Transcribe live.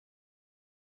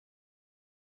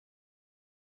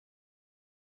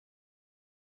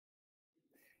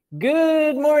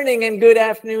Good morning and good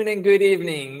afternoon and good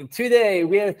evening. Today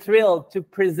we are thrilled to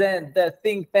present the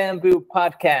ThinkBamboo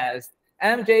Podcast.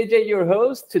 I'm JJ, your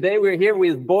host. Today we're here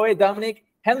with Boy Dominick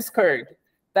Heemskerk,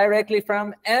 directly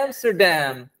from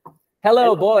Amsterdam.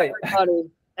 Hello, Boy.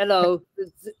 Everybody. Hello.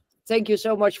 Thank you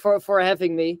so much for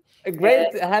having me.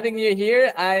 Great having you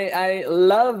here. I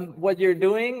love what you're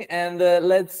doing, and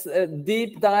let's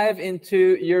deep dive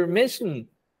into your mission,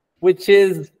 which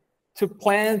is to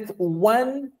plant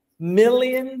 1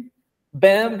 million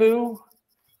bamboo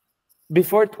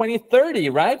before 2030,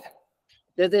 right?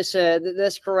 That's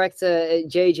correct,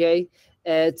 JJ.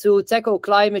 To tackle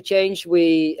climate change,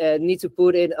 we need to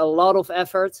put in a lot of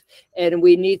effort, and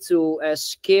we need to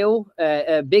scale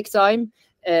big time,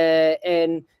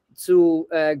 and to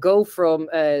go from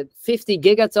 50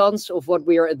 gigatons of what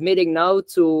we are emitting now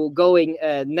to going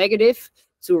negative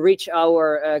to reach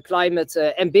our climate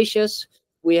ambitions.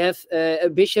 We have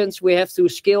ambitions. We have to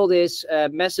scale this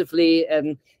massively,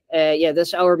 and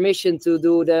that's our mission, to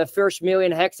do the first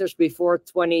 1,000,000 hectares before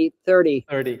 2030.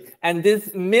 And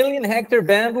this 1,000,000 hectare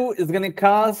bamboo is going to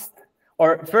cost,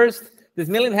 or first, this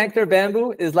 1,000,000 hectare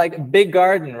bamboo is like a big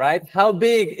garden, right? How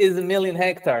big is a 1,000,000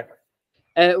 hectare?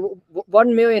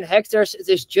 1 million hectares, it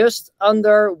is just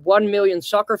under 1 million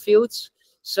soccer fields.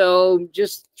 So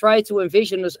just try to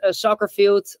envision a soccer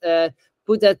field,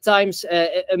 put that times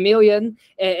 1,000,000,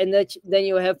 and then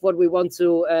you have what we want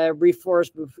to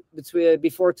reforest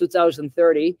before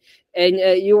 2030. And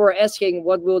you were asking,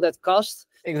 what will that cost?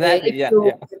 Exactly. If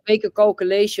you make a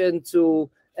calculation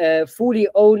to fully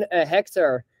own a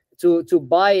hectare, to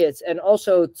buy it, and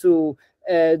also to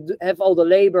have all the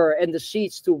labor and the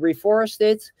seeds to reforest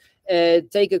it,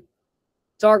 take a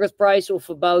target price of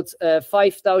about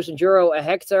 €5,000 a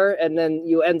hectare, and then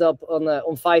you end up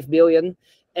on 5 billion.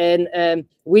 And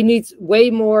we need way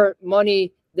more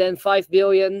money than 5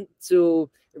 billion to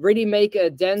really make a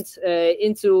dent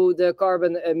into the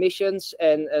carbon emissions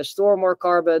and store more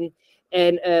carbon.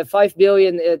 And 5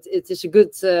 billion, it is a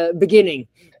good beginning.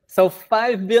 So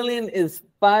 5 billion is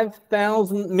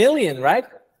 5,000 million, right?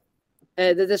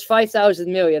 That is 5,000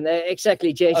 million,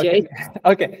 exactly, JJ.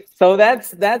 Okay. So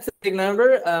that's a big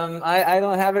number. I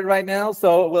don't have it right now,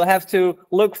 so we'll have to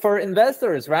look for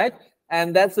investors, right?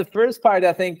 And that's the first part.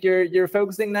 I think you're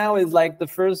focusing now is like the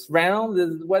first round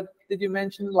is, what did you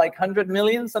mention? Like 100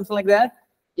 million, something like that?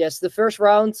 Yes, the first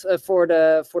round for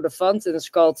the fund, and it's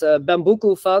called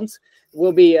Bambouku Fund,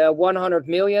 will be 100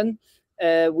 million.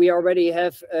 We already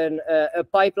have a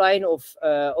pipeline of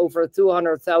over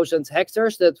 200,000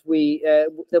 hectares that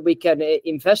we can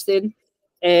invest in,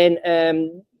 and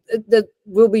that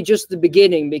will be just the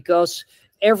beginning, because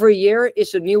every year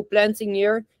is a new planting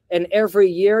year. And every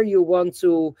year you want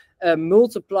to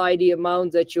multiply the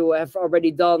amount that you have already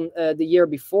done the year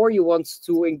before. You want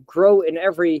to grow in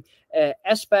every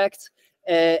aspect.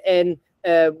 And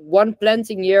one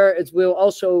planting year, it will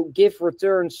also give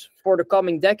returns for the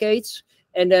coming decades.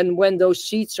 And then when those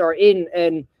seeds are in,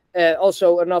 and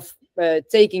also enough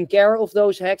taking care of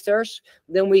those hectares,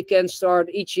 then we can start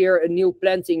each year a new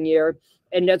planting year.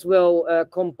 And that will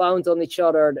compound on each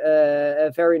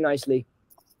other very nicely.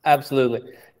 Absolutely.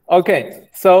 Okay,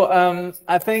 so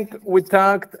I think we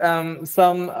talked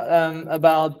some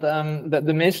about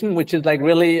the mission, which is like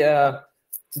really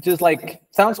just like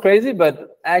sounds crazy,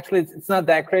 but actually it's not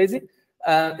that crazy.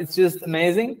 It's just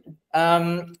amazing.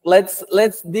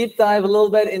 Let's deep dive a little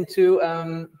bit into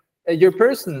your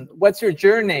person. What's your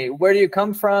journey? Where do you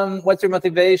come from? What's your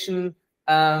motivation?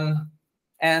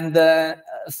 And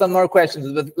some more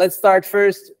questions. But let's start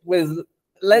first with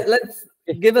let's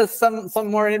give us some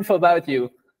more info about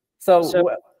you. So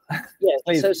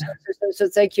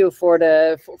thank you for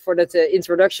that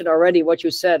introduction already. What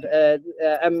you said,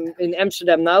 I'm in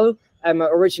Amsterdam now. I'm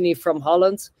originally from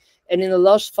Holland, and in the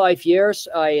last 5 years,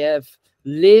 I have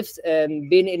lived and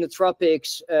been in the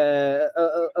tropics a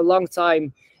long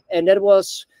time, and that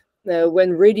was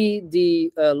when really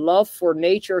the love for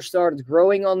nature started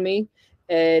growing on me,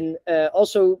 and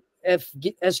also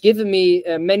has given me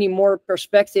many more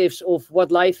perspectives of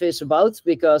what life is about,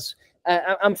 because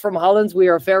I'm from Holland. We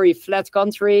are a very flat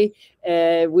country.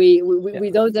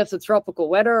 We don't have the tropical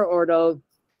weather, although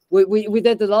we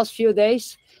did the last few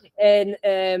days. And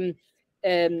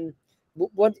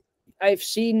what I've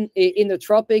seen in the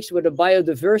tropics with the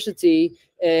biodiversity,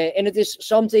 and it is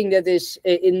something that is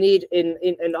in need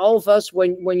in all of us.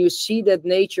 When you see that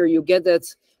nature, you get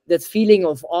that feeling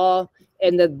of awe,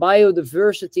 and that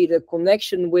biodiversity, the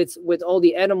connection with all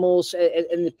the animals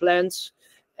and the plants.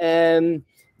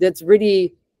 That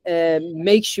really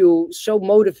makes you so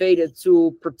motivated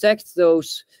to protect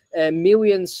those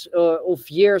millions of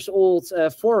years old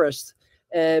forests.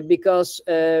 because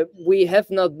we have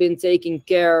not been taking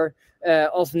care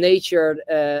of nature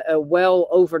well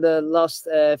over the last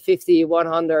 50,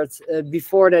 100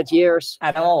 before that years.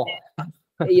 At all.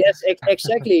 Yes,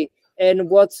 exactly. And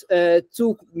what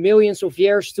took millions of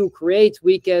years to create,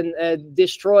 we can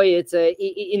destroy it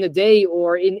in a day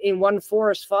or in one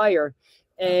forest fire.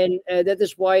 And that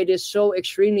is why it is so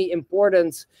extremely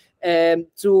important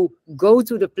to go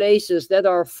to the places that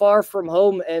are far from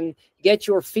home and get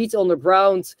your feet on the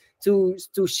ground to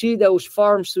see those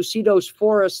farms, to see those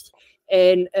forests,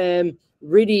 and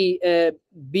really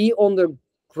be on the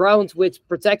ground with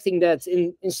protecting that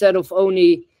instead of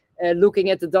only looking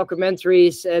at the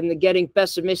documentaries and getting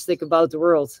pessimistic about the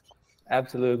world.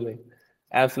 Absolutely.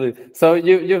 Absolutely. So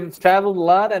you've traveled a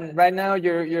lot, and right now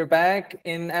you're back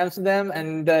in Amsterdam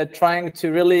and trying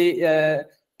to really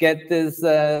get this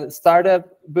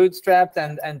startup bootstrapped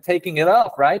and taking it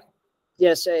off, right?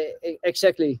 Yes,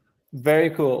 exactly. Very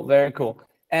cool. Very cool.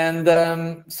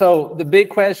 And so the big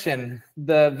question,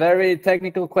 the very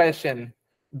technical question,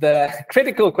 the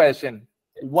critical question: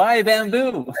 why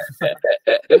bamboo?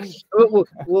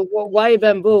 Why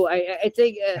bamboo? I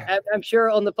think I'm sure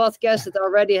on the podcast it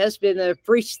already has been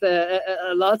preached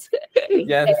a lot.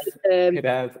 Yes, it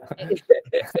has.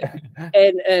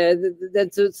 And then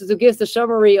to give the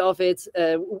summary of it,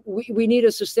 we need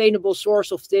a sustainable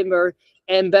source of timber,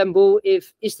 and bamboo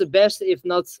is the best, if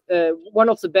not one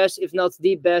of the best, if not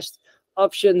the best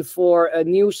option for a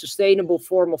new sustainable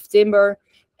form of timber.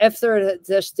 After it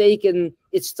has taken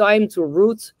its time to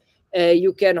root,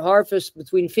 you can harvest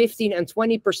between 15 and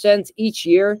 20% each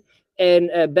year. And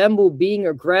bamboo being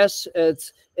a grass,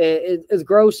 it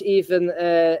grows even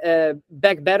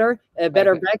back better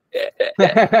back.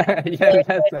 Yeah,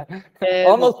 that's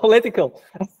almost political.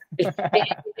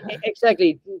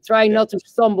 Exactly. Trying not to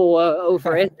stumble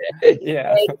over it.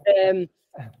 Yeah. And,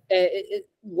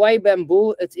 why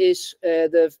bamboo? It is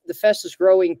the fastest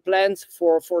growing plant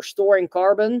for storing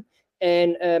carbon.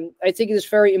 And I think it is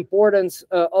very important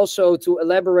also to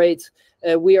elaborate.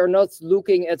 We are not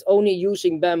looking at only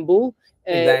using bamboo.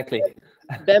 Exactly.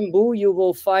 Bamboo you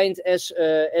will find as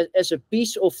a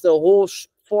piece of the whole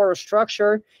forest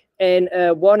structure, and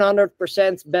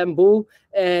 100% bamboo.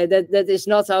 That is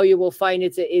not how you will find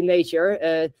it in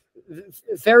nature.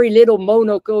 Very little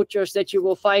monocultures that you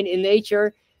will find in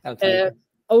nature.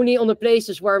 Only on the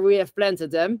places where we have planted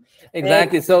them.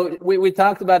 Exactly. So we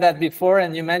talked about that before,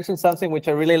 and you mentioned something which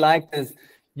I really liked, is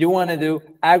you want to do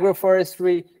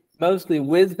agroforestry mostly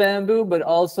with bamboo, but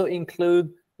also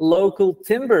include local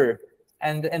timber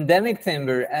and endemic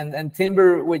timber and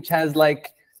timber which has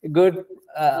like good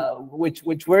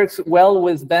which works well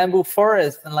with bamboo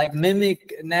forest and like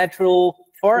mimic natural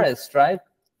forest, right?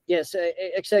 Yes,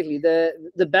 exactly.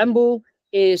 The bamboo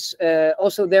is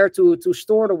also there to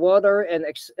store the water, and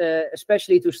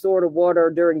especially to store the water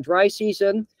during dry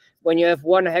season. When you have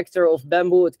 1 hectare of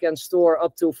bamboo, it can store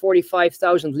up to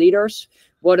 45,000 liters.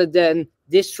 What it then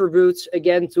distributes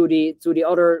again to the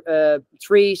other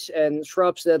trees and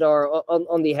shrubs that are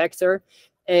on the hectare.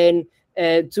 And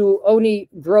to only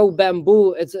grow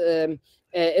bamboo,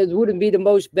 it wouldn't be the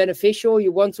most beneficial.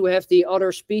 You want to have the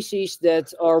other species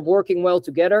that are working well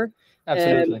together.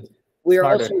 Absolutely. We are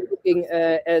also looking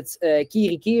at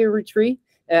Kirikiri tree.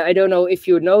 I don't know if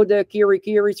you know the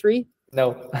Kirikiri tree.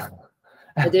 No.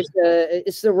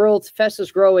 It's the world's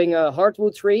fastest growing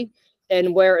hardwood tree,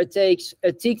 and where it takes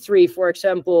a teak tree, for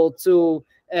example, to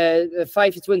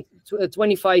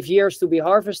 25 years to be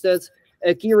harvested,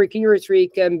 a Kirikiri tree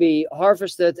can be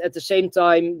harvested at the same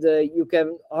time you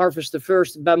can harvest the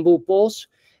first bamboo poles.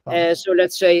 So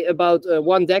let's say about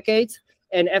 1 decade,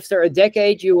 and after a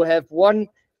decade you have 1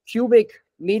 cubic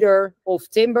meter of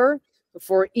timber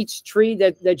for each tree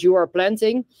that you are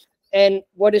planting. And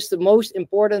what is the most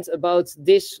important about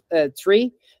this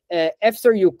tree?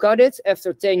 After you cut it,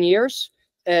 after 10 years,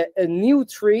 a new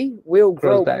tree will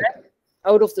grow back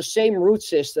out of the same root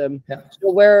system. Yeah.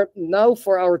 So where now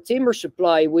for our timber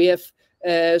supply, we have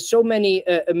so many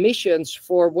emissions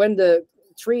for when the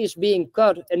tree is being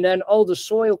cut, and then all the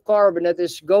soil carbon that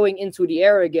is going into the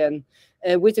air again.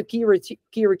 With a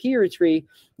Kirikiri tree,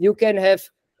 you can have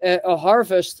a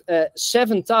harvest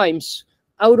 7 times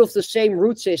out of the same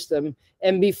root system.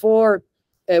 And before,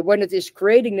 when it is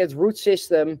creating that root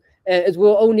system, it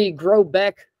will only grow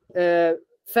back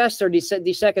faster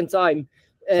the second time.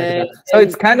 So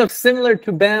it's kind of similar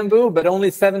to bamboo, but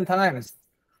only 7 times.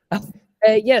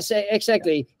 Yes,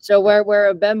 exactly. So where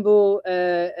a bamboo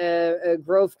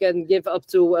growth can give up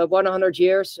to 100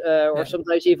 years or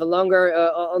sometimes even longer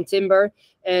on timber,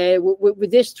 with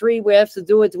this tree we have to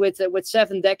do it with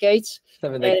 7 decades.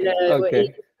 7 decades.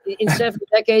 Okay. in 7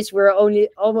 decades, we're only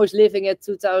almost living at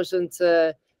 2000,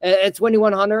 at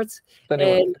 2100.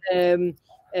 And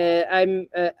I'm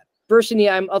personally,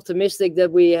 I'm optimistic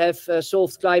that we have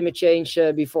solved climate change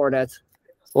before that.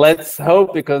 Let's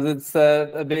hope, because it's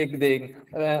a big thing.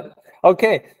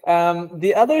 Okay.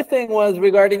 The other thing was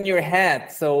regarding your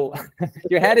hat. So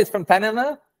your hat is from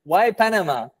Panama. Why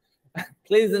Panama?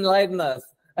 Please enlighten us.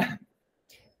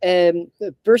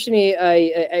 Personally,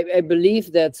 I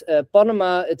believe that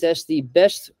Panama, it has the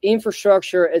best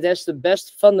infrastructure, it has the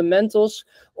best fundamentals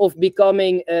of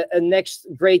becoming a next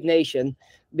great nation,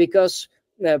 because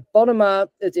Panama,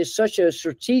 it is such a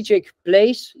strategic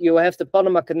place. You have the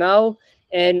Panama Canal,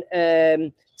 and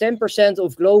 10%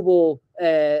 of global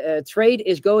trade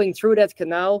is going through that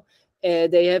canal.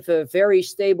 They have a very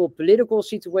stable political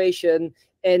situation,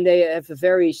 and they have a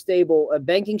very stable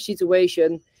banking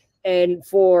situation. And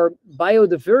for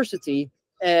biodiversity,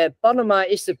 Panama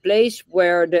is the place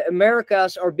where the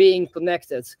Americas are being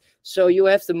connected. So you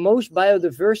have the most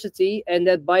biodiversity, and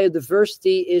that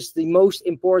biodiversity is the most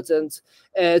important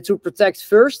to protect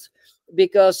first,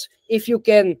 because if you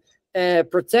can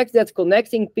protect that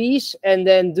connecting piece and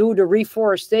then do the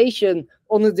reforestation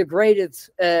on the degraded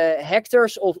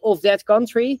hectares of that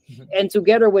country, and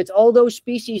together with all those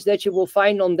species that you will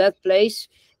find on that place,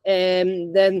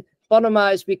 then Panama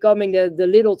is becoming the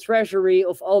little treasury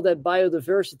of all that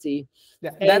biodiversity.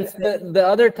 Yeah, that's the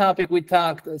other topic we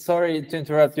talked. Sorry to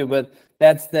interrupt you, but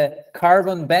that's the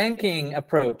carbon banking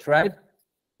approach, right?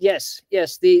 Yes,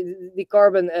 the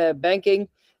carbon banking.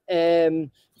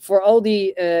 For all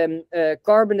the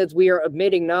carbon that we are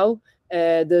emitting now,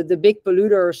 the big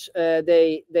polluters,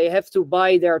 they have to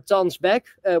buy their tons back,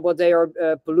 what they are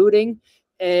polluting,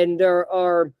 and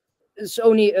it's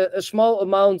only a small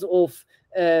amount of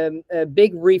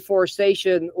big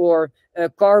reforestation or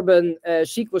carbon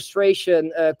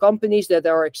sequestration companies that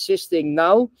are existing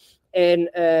now, and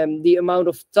the amount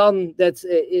of ton that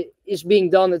is being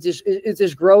done, it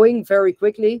is growing very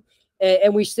quickly,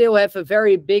 and we still have a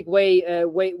very big way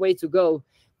to go.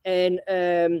 And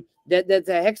that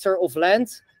hectare of land,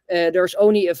 there's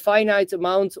only a finite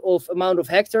amount of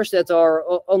hectares that are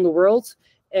on the world,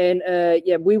 and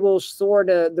we will store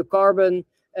the carbon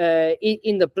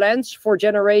in the plants for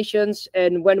generations,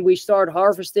 and when we start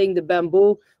harvesting the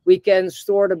bamboo, we can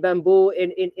store the bamboo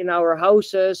in our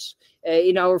houses,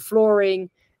 in our flooring,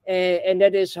 and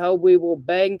that is how we will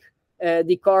bank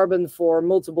the carbon for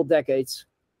multiple decades.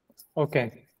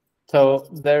 Okay, so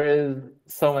there is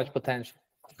so much potential.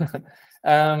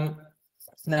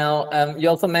 Now, you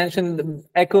also mentioned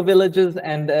eco villages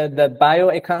and the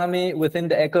bioeconomy within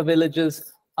the eco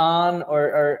villages on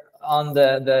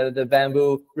the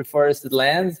bamboo reforested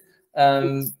lands.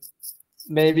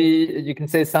 Maybe you can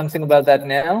say something about that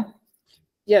now.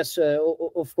 Yes,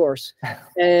 of course.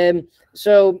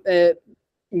 So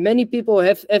many people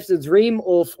have the dream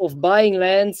of buying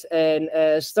land and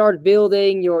start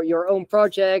building your own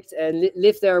project and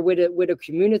live there with a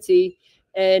community.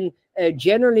 And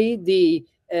generally, the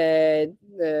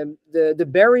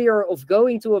barrier of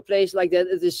going to a place like that,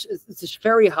 it is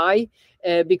very high,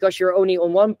 because you're only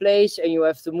on one place and you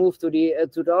have to move to the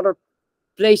other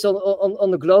place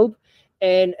on the globe.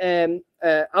 And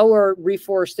our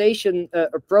reforestation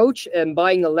approach and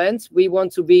buying the land, we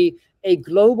want to be a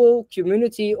global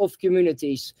community of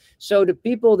communities. So the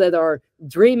people that are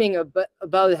dreaming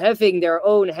about having their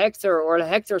own hectare or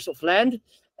hectares of land,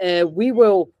 we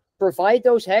will provide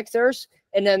those hectares,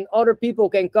 and then other people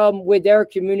can come with their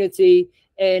community,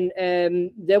 and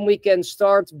then we can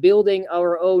start building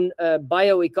our own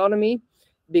bioeconomy,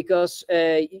 because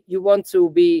you want to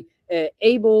be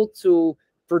able to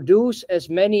produce as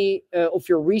many of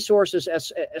your resources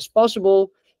as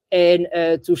possible, and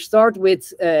to start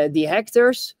with the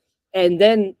hectares, and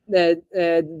then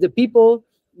the people,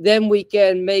 then we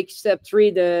can make step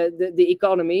 3, the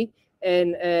economy,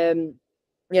 and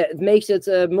it makes it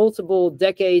a multiple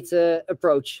decade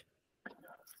approach.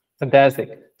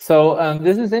 Fantastic. So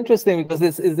this is interesting, because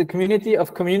this is the community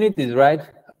of communities, right?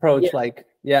 Approach,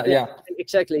 yeah. Yeah,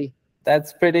 exactly.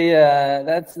 That's pretty.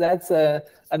 That's a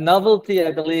novelty,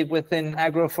 I believe, within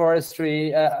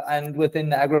agroforestry and within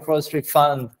the Agroforestry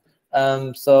Fund.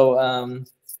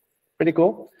 Pretty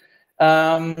cool.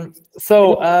 I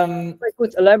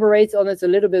could elaborate on it a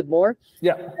little bit more.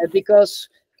 Yeah. Because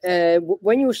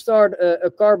when you start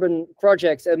a carbon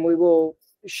project, and we will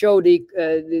show the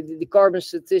carbon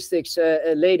statistics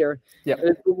later. Yeah.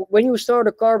 When you start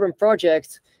a carbon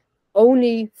project,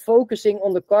 only focusing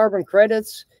on the carbon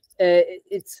credits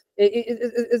it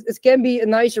can be a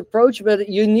nice approach, but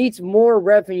you need more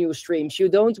revenue streams. You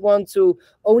don't want to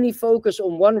only focus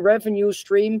on one revenue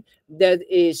stream that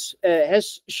is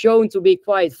has shown to be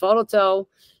quite volatile.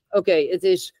 Okay, it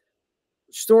is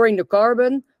storing the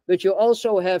carbon, but you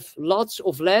also have lots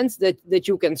of land that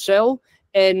you can sell.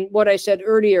 And what I said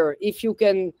earlier, if you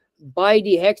can buy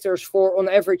the hectares for on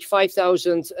average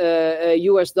 $5,000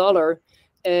 US dollar,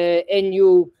 and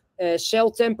you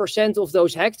sell 10% of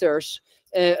those hectares,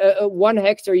 1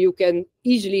 hectare you can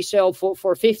easily sell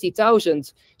for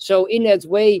 50,000. So in that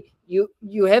way,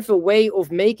 you have a way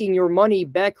of making your money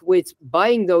back with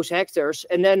buying those hectares,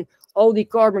 and then all the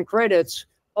carbon credits,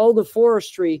 all the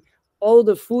forestry, all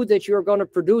the food that you're going to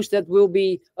produce, that will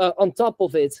be on top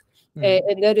of it.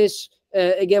 And that is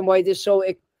again why it is so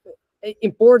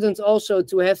important also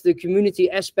to have the community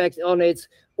aspect on it,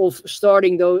 of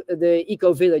starting the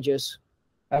eco villages.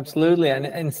 Absolutely. And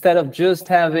instead of just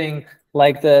having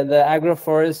like the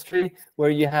agroforestry where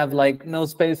you have like no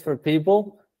space for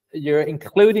people, you're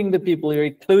including the people, you're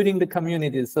including the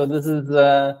communities. So this is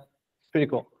pretty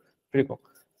cool. Pretty cool.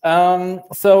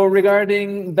 So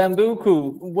regarding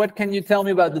Bambouku, what can you tell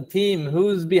me about the team?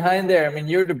 Who's behind there? I mean,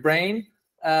 you're the brain,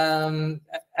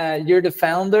 you're the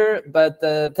founder, but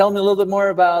tell me a little bit more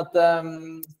about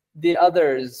the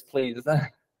others, please.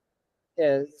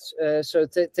 Yes, so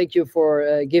thank you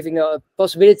for giving a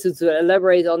possibility to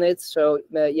elaborate on it. So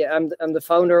yeah, I'm the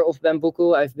founder of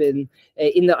Bambouku. I've been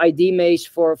in the ID maze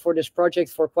for this project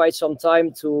for quite some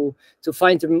time to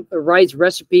find the right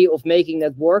recipe of making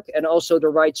that work, and also the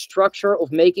right structure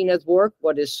of making that work,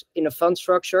 what is in a fund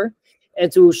structure.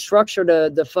 And to structure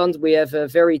the fund, we have a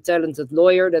very talented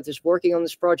lawyer that is working on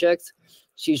this project.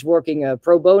 She's working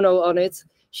pro bono on it.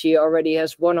 She already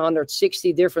has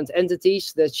 160 different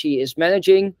entities that she is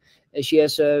managing. She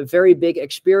has a very big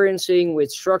experience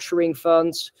with structuring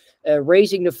funds,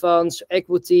 raising the funds,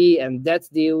 equity and debt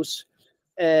deals.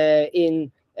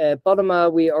 In Panama,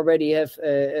 we already have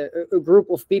a group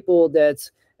of people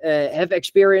that have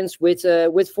experience with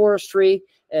forestry.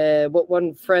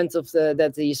 One friend of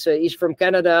that he's from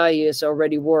Canada. He has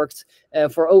already worked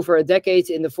for over a decade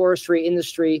in the forestry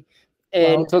industry.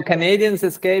 And well, so Canadians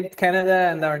escaped Canada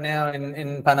and are now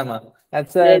in Panama.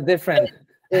 That's different.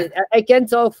 I can't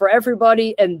talk for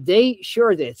everybody, and they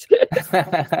sure did.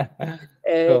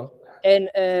 Cool. And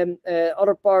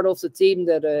other part of the team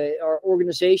that are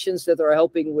organizations that are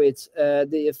helping with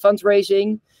the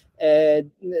fundraising.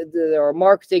 There are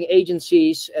marketing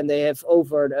agencies, and they have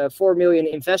over 4 million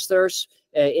investors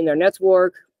in their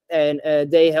network, and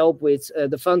they help with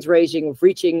the fundraising of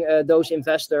reaching those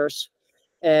investors.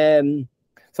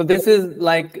 So this is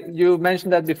like you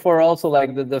mentioned that before also,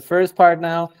 like the first part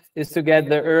now is to get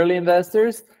the early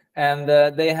investors, and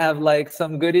they have like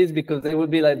some goodies because they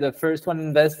would be like the first one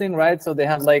investing, right? So they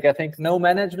have like, I think, no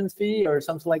management fee or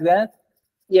something like that.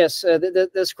 Yes,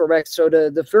 that's correct. So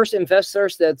the first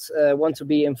investors that want to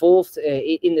be involved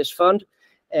in this fund,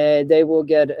 they will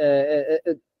get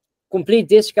a complete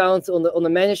discount on the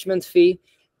management fee.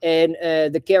 And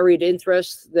the carried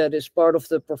interest that is part of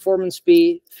the performance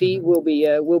fee will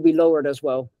be lowered as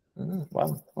well.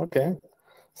 Wow. Okay.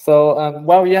 So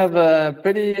wow, you have a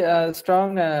pretty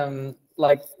strong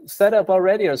like setup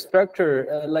already, or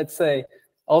structure, let's say.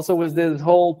 Also with this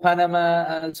whole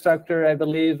Panama structure, I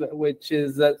believe, which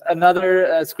is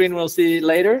another screen we'll see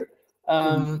later,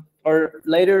 or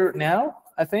later now,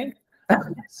 I think.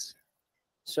 Yes.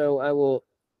 So I will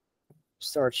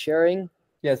start sharing.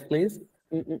 Yes, please.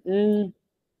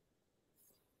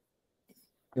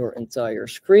 Your entire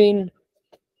screen.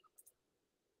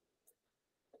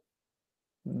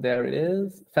 There it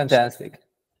is. Fantastic.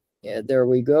 Yeah, there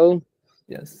we go.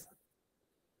 Yes.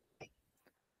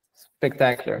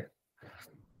 Spectacular.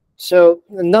 So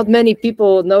not many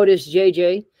people notice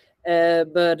JJ,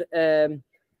 but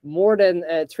more than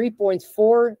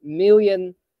 3.4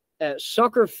 million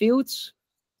soccer fields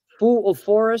full of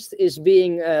forest is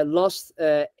being lost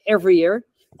every year.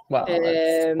 Wow,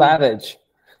 that's savage.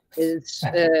 It's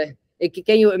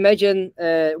can you imagine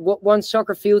one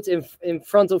soccer field in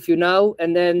front of you now,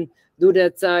 and then do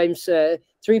that times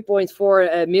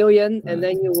 3.4 million, and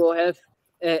then you will have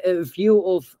a view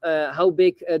of how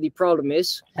big the problem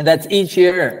is. And that's each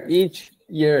year. Each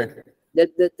year.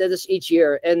 That is each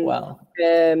year, and wow.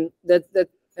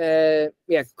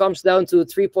 Yeah, comes down to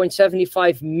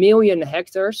 3.75 million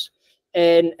hectares,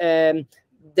 and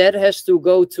that has to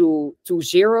go to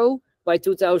zero by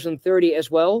 2030 as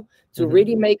well, to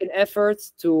really make an effort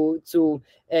to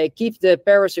keep the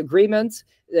Paris Agreement.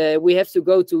 We have to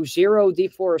go to zero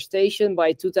deforestation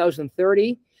by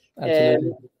 2030.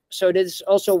 so this is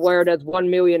also where that 1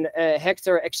 million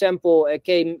hectare example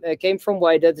came from.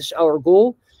 Why that is our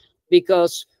goal,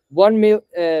 because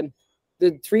the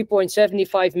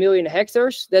 3.75 million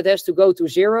hectares that has to go to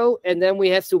zero, and then we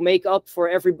have to make up for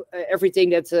everything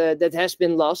that has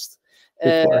been lost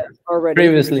already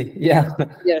previously. Yeah.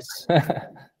 Yes.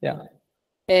 Yeah.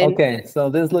 And okay, so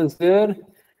this looks good.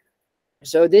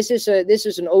 So this is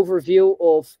an overview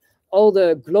of all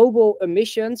the global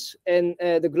emissions and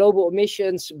the global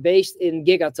emissions based in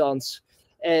gigatons.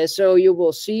 So you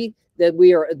will see that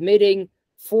we are emitting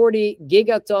 40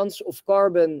 gigatons of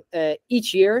carbon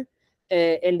each year,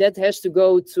 and that has to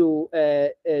go to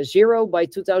zero by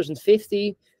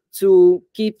 2050 to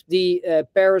keep the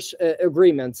Paris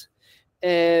Agreement.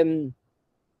 And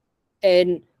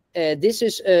this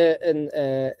is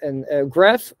a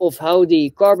graph of how the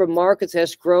carbon market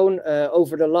has grown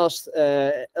over the last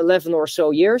 11 or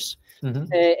so years.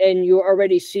 And you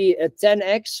already see a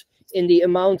 10x in the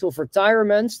amount of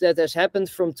retirements that has happened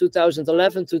from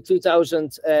 2011 to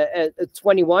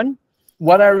 2021.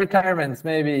 What are retirements,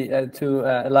 maybe, to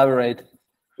elaborate?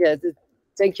 Yeah,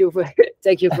 thank you for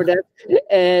that.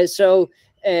 So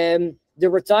the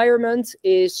retirement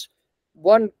is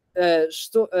 1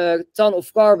 ton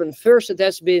of carbon. First, it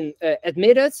has been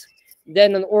admitted.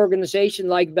 Then an organization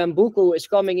like Bambouku is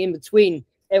coming in between,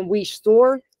 and we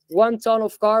store 1 ton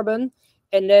of carbon.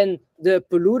 And then the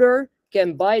polluter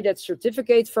can buy that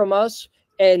certificate from us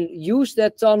and use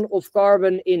that ton of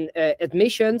carbon in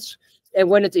admissions. And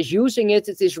when it is using it,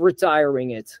 it is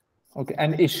retiring it. Okay,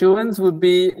 and issuance would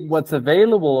be what's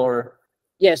available, or?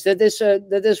 Yes, that is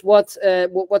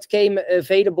what came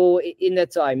available in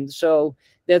that time. So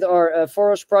that are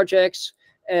forest projects,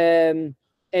 and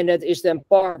that is then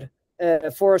part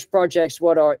forest projects.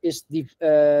 Is the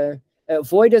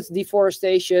avoided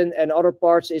deforestation, and other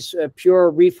parts is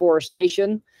pure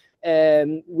reforestation.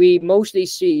 We mostly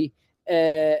see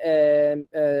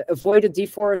avoided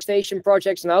deforestation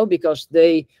projects now, because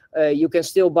you can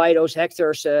still buy those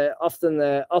hectares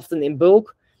often in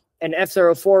bulk, and after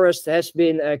a forest has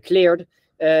been cleared,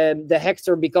 the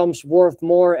hectare becomes worth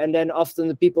more, and then often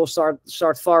the people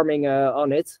start farming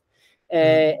on it.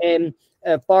 And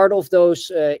part of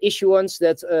those issuance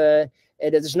that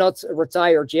is not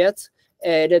retired yet,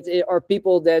 that are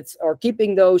people that are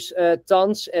keeping those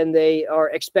tons, and they are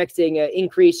expecting an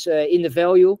increase in the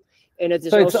value. And it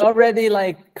is so it's already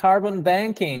like carbon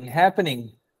banking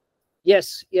happening.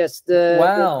 Yes.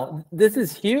 Wow, this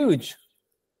is huge.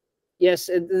 Yes,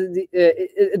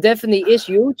 it definitely is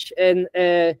huge, and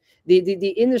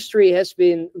the industry has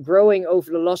been growing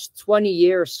over the last 20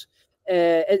 years.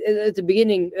 At the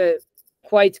beginning,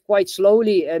 quite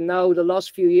slowly, and now the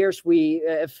last few years we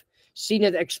have seen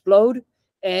it explode,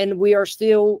 and we are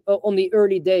still on the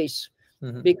early days.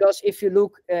 Because if you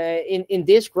look in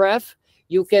this graph,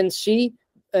 you can see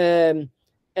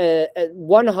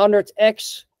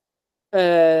 100x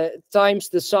times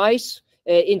the size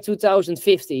in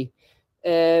 2050.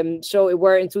 So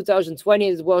where in 2020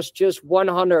 it was just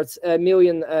 100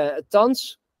 million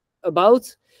tons,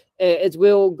 about, it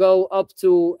will go up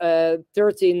to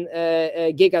 13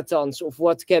 gigatons of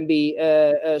what can be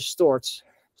stored.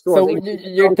 So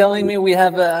you're telling me we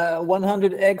have a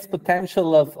 100x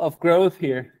potential of growth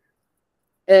here?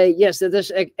 Yes, that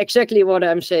is exactly what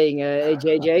I'm saying,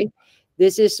 JJ.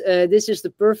 This is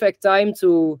the perfect time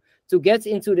to get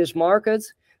into this market,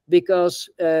 because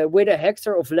with a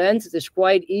hectare of land, it is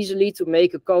quite easily to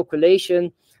make a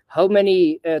calculation how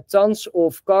many tons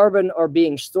of carbon are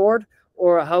being stored,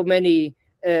 or how many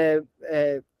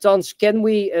tons can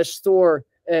we store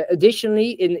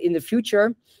additionally in the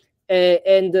future.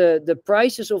 And the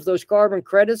prices of those carbon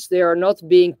credits, they are not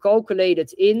being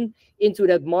calculated into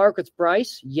that market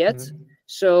price yet.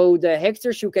 So the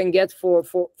hectares you can get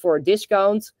for a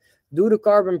discount, do the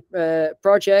carbon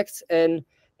project, and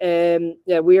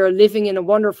yeah, we are living in a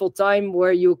wonderful time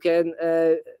where you can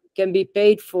be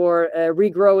paid for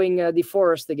regrowing the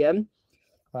forest again.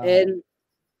 Wow.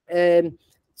 And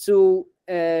to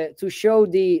show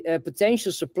the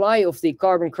potential supply of the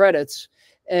carbon credits,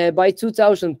 by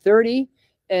 2030,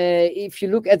 if you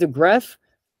look at the graph,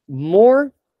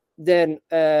 more than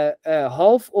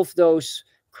half of those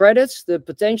credits, the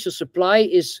potential supply,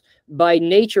 is by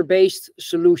nature-based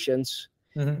solutions.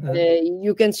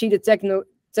 You can see the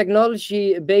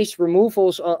technology-based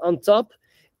removals on top,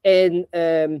 and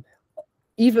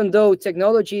even though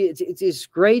technology it is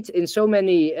great in so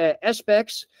many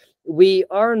aspects, we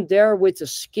aren't there with the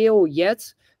scale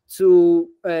yet to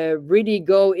really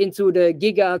go into the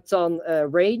gigaton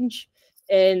range.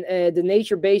 And the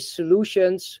nature-based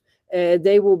solutions,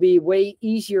 they will be way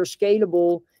easier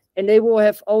scalable, and they will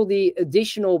have all the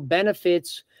additional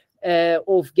benefits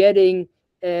of getting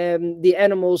the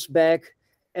animals back.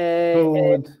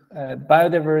 Food,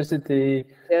 biodiversity,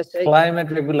 Yes, climate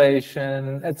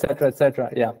regulation, etc.,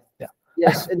 etc. Yeah, yeah.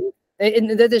 yes, and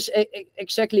that is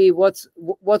exactly what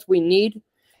we need.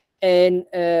 And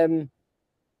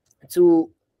to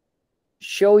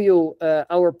show you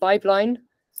our pipeline.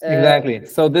 Exactly.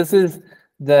 So this is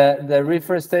the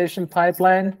reforestation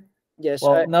pipeline. Yes.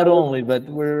 Well, not only, but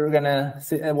we're gonna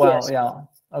see. Wow. Yes. Yeah.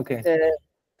 Okay.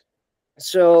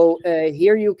 So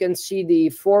here you can see the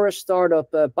forest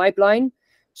startup pipeline.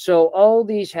 So all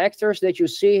these hectares that you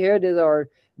see here, that are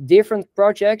different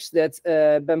projects that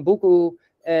Bambouku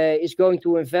is going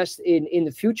to invest in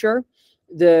the future.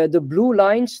 The blue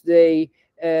lines, they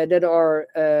that are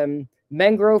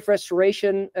mangrove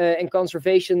restoration and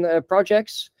conservation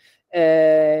projects.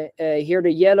 Here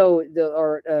the yellow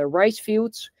are rice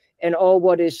fields, and all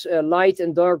what is light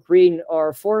and dark green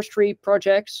are forestry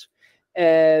projects.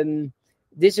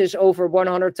 This is over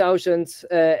 100,000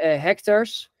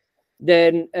 hectares.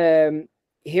 Then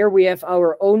here we have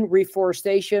our own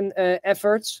reforestation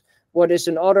efforts, what is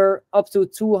another up to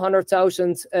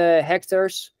 200,000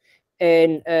 hectares.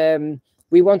 And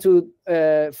we want to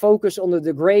focus on the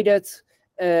degraded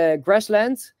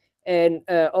grassland, and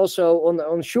also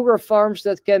on sugar farms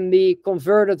that can be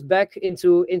converted back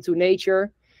into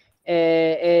nature.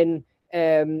 And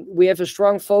we have a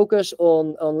strong focus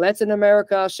on Latin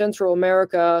America, Central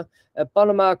America,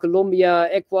 Panama, Colombia,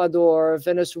 Ecuador,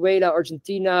 Venezuela,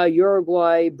 Argentina,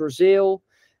 Uruguay, Brazil.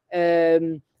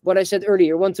 What I said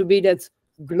earlier, want to be that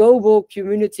global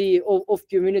community of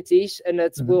communities, and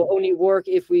that will only work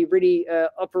if we really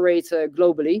operate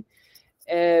globally.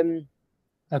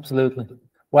 Absolutely.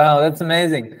 Wow, that's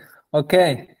amazing.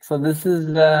 Okay, so this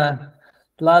is a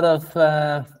lot of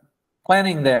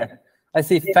planning there. I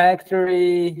see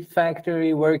factory,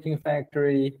 working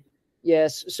factory.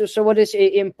 Yes. So what is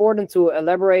important to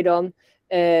elaborate on?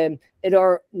 It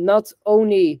are not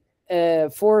only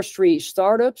forestry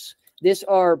startups. These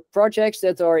are projects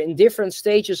that are in different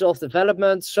stages of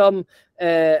development. Some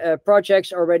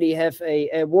projects already have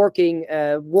a working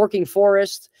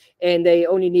forest, and they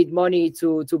only need money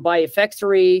to buy a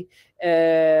factory.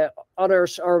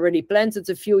 Others are already planted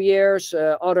a few years.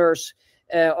 Others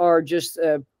are just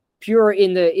pure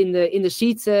in the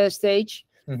seed stage.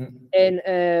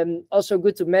 And also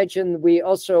good to mention, we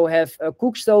also have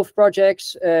cook stove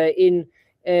projects in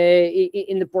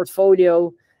the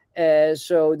portfolio.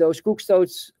 So those cook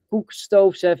stoves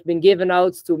have been given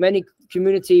out to many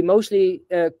communities, mostly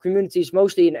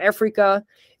in Africa,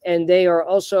 and they are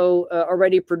also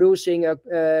already producing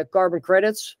carbon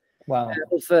credits. Wow.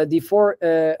 Of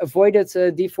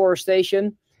avoided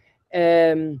deforestation.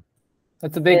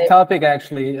 That's a big topic,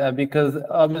 actually, because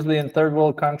obviously in third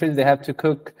world countries, they have to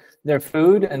cook their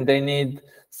food and they need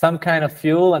some kind of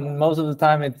fuel. And most of the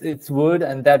time it's wood,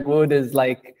 and that wood is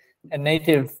like a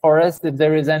native forest, if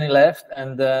there is any left.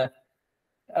 And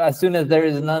as soon as there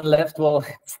is none left, well,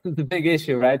 it's the big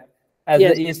issue, right? As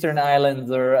the Eastern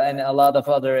Islands and a lot of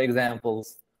other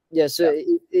examples. Yes,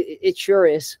 it sure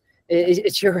is.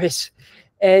 It sure is.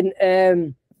 And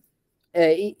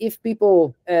if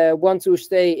people want to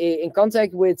stay in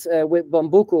contact with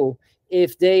Bambouku,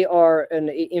 if they are an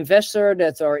investor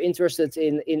that are interested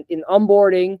in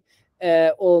onboarding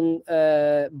on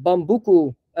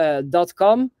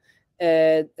bambouku.com,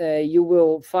 you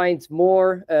will find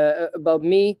more about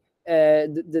me,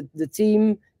 the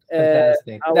team.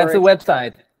 Fantastic. That's a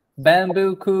website,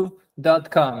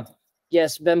 bambouku.com.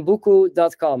 Yes,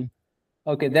 bambouku.com.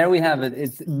 Okay, there we have it.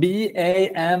 It's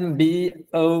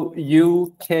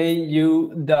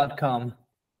bambouku.com.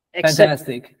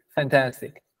 Fantastic.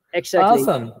 Fantastic. Exactly.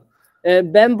 Awesome.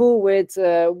 Bamboo with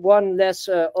one less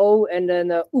O and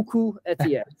then uku at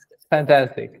the end.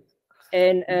 Fantastic.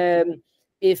 And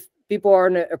if people are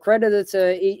an accredited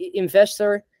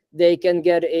investor, they can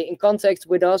get in contact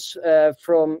with us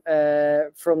from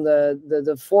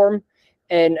the form,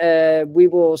 and we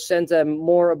will send them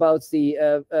more about the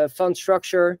fund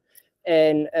structure.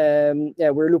 And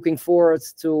we're looking forward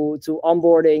to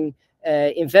onboarding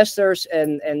investors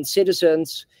and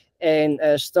citizens, and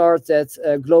start that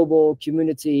global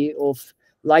community of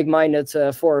like-minded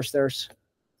foresters.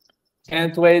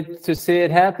 Can't wait to see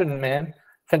it happen, man.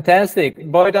 Fantastic.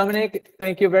 Boy Dominick,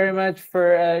 thank you very much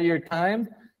for your time.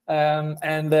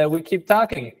 And we keep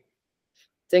talking.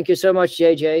 Thank you so much,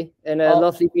 JJ, and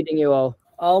lovely meeting you all.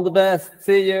 All the best.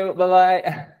 See you.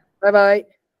 Bye-bye. Bye-bye.